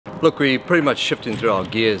Look, we're pretty much shifting through our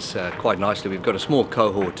gears quite nicely. We've got a small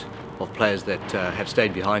cohort of players that have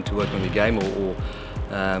stayed behind to work on the game or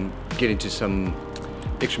get into some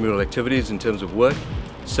extramural activities in terms of work.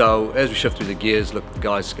 So as we shift through the gears, look, the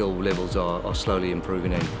guys' skill levels are slowly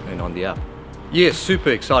improving and on the up. Yeah,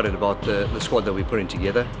 super excited about the squad that we're putting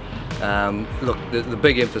together. Look, the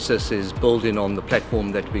big emphasis is building on the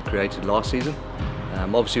platform that we created last season.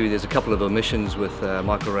 Obviously there's a couple of omissions with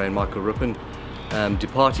Michael Ray and Michael Rippon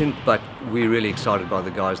departing, but we're really excited by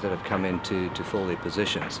the guys that have come in to fill their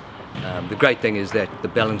positions. The great thing is that the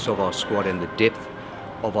balance of our squad and the depth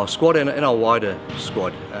of our squad and our wider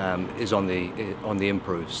squad is on the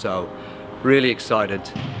improve. So really excited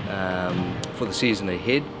for the season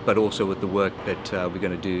ahead, but also with the work that we're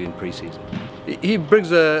going to do in pre-season. He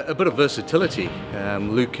brings a bit of versatility.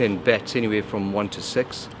 Luke can bat anywhere from 1 to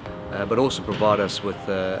 6, but also provide us with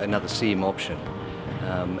another seam option.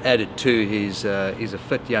 Added to, he's a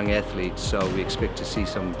fit young athlete, so we expect to see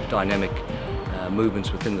some dynamic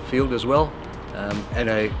movements within the field as well. And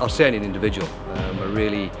an outstanding individual, a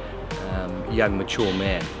really young, mature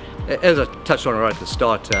man. As I touched on right at the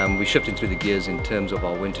start, we're shifting through the gears in terms of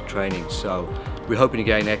our winter training, so we're hoping to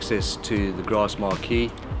gain access to the grass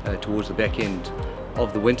marquee towards the back end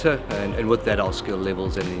of the winter, and with that our skill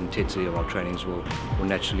levels and the intensity of our trainings will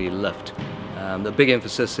naturally lift. The big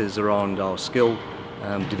emphasis is around our skill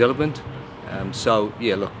development, so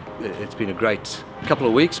yeah, look, it's been a great couple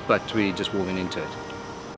of weeks, but we're just warming into it.